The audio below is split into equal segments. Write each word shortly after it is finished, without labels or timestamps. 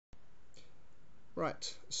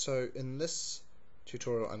Right, so in this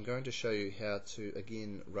tutorial I'm going to show you how to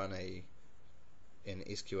again run an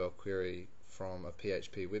SQL query from a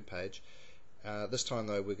PHP web page. This time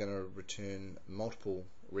though we're going to return multiple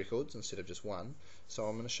records instead of just one. So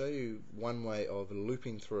I'm going to show you one way of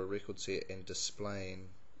looping through a record set and displaying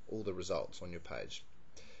all the results on your page.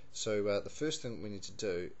 So the first thing we need to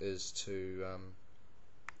do is to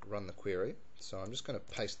run the query. So I'm just going to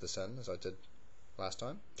paste this in as I did last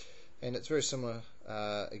time. And it's very similar.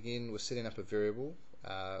 Again, we're setting up a variable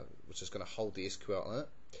which is going to hold the SQL in it.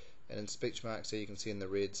 And in speech marks, there you can see in the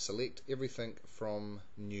red, select everything from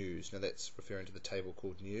news. Now that's referring to the table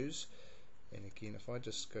called news. And again, if I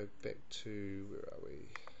just go back to, where are we?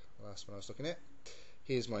 Last one I was looking at.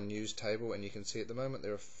 Here's my news table, and you can see at the moment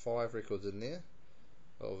there are 5 records in there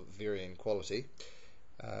of varying quality.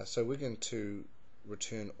 So we're going to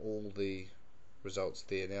return all the results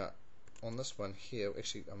there. Now on this one here,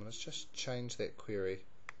 actually I'm going to just change that query,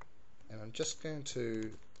 and I'm just going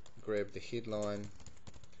to grab the headline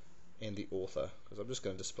and the author because I'm just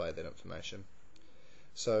going to display that information.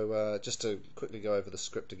 So just to quickly go over the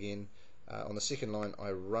script again, on the second line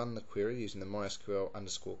I run the query using the mySQL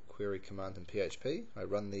underscore query command in PHP. I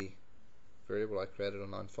run the variable I created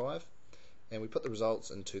on line 5, and we put the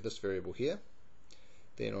results into this variable here.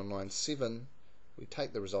 Then on line 7 we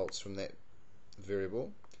take the results from that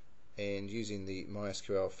variable, and using the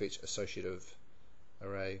mySQL fetch associative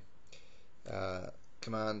array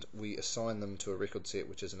command, we assign them to a record set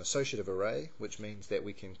which is an associative array, which means that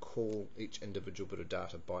we can call each individual bit of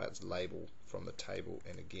data by its label from the table.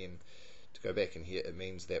 And again, to go back in here, it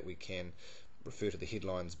means that we can refer to the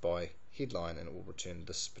headlines by headline and it will return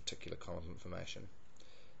this particular column of information.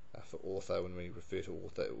 For author, when we refer to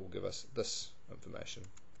author, it will give us this information.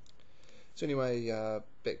 So anyway,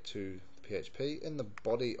 back to the PHP. In the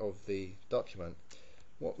body of the document,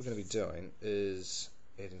 what we're going to be doing is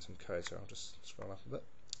adding some code. So I'll just scroll up a bit.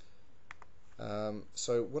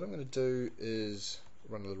 So what I'm going to do is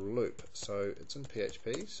run a little loop. So it's in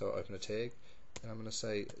PHP, so I'll open a tag, and I'm going to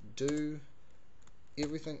say do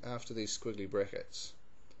everything after these squiggly brackets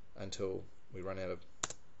until we run out of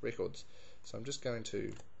records. So I'm just going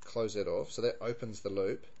to close that off. So that opens the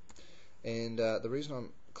loop, and the reason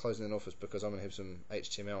I'm closing it off is because I'm going to have some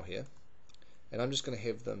HTML here, and I'm just going to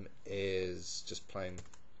have them as just plain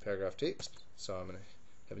paragraph text. So I'm going to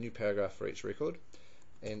have a new paragraph for each record,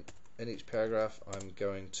 and in each paragraph I'm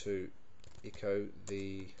going to echo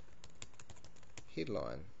the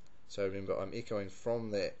headline. So remember, I'm echoing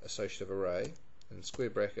from that associative array in square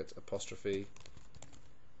brackets apostrophe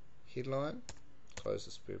headline, close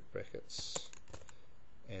the square brackets,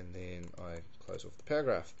 and then I close off the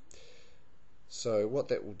paragraph. So what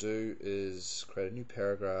that will do is create a new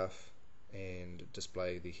paragraph and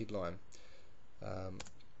display the headline.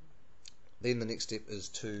 Then the next step is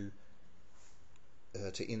to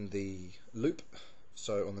end the loop.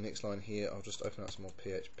 So on the next line here, I'll just open up some more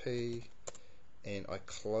PHP, and I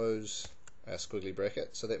close our squiggly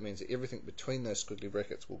bracket. So that means that everything between those squiggly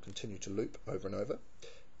brackets will continue to loop over and over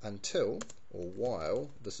until or while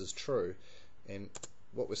this is true. And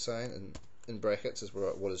what we're saying in brackets is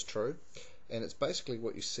what is true, and it's basically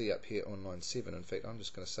what you see up here on line 7. In fact, I'm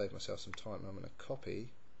just going to save myself some time. I'm going to copy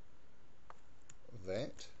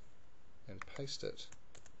that and paste it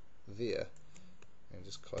there, and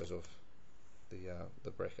just close off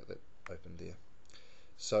the bracket that opened there.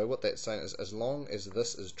 So what that's saying is, as long as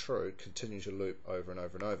this is true, continue to loop over and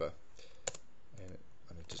over and over. And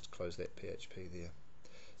I'm going to just close that PHP there.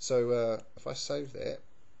 So if I save that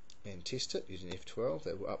and test it using F12,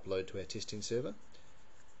 that will upload to our testing server,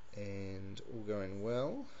 and all going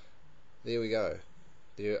well, there we go.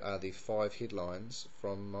 There are the 5 headlines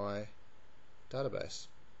from my database.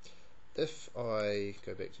 If I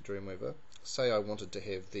go back to Dreamweaver, say I wanted to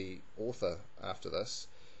have the author after this,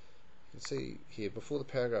 you can see here before the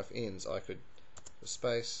paragraph ends I could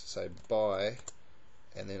space, say by,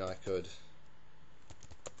 and then I could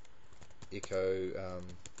echo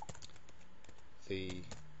the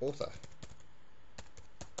author.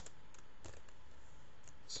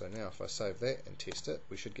 So now if I save that and test it,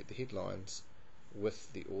 we should get the headlines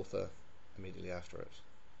with the author immediately after it.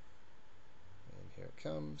 And here it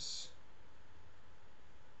comes.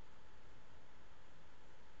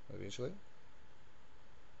 Eventually.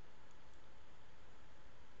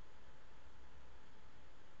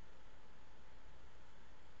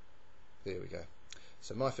 There we go.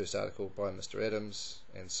 So my first article by Mr. Adams,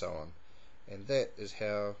 and so on. And that is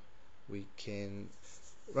how we can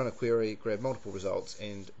run a query, grab multiple results,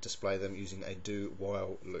 and display them using a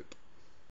do-while loop.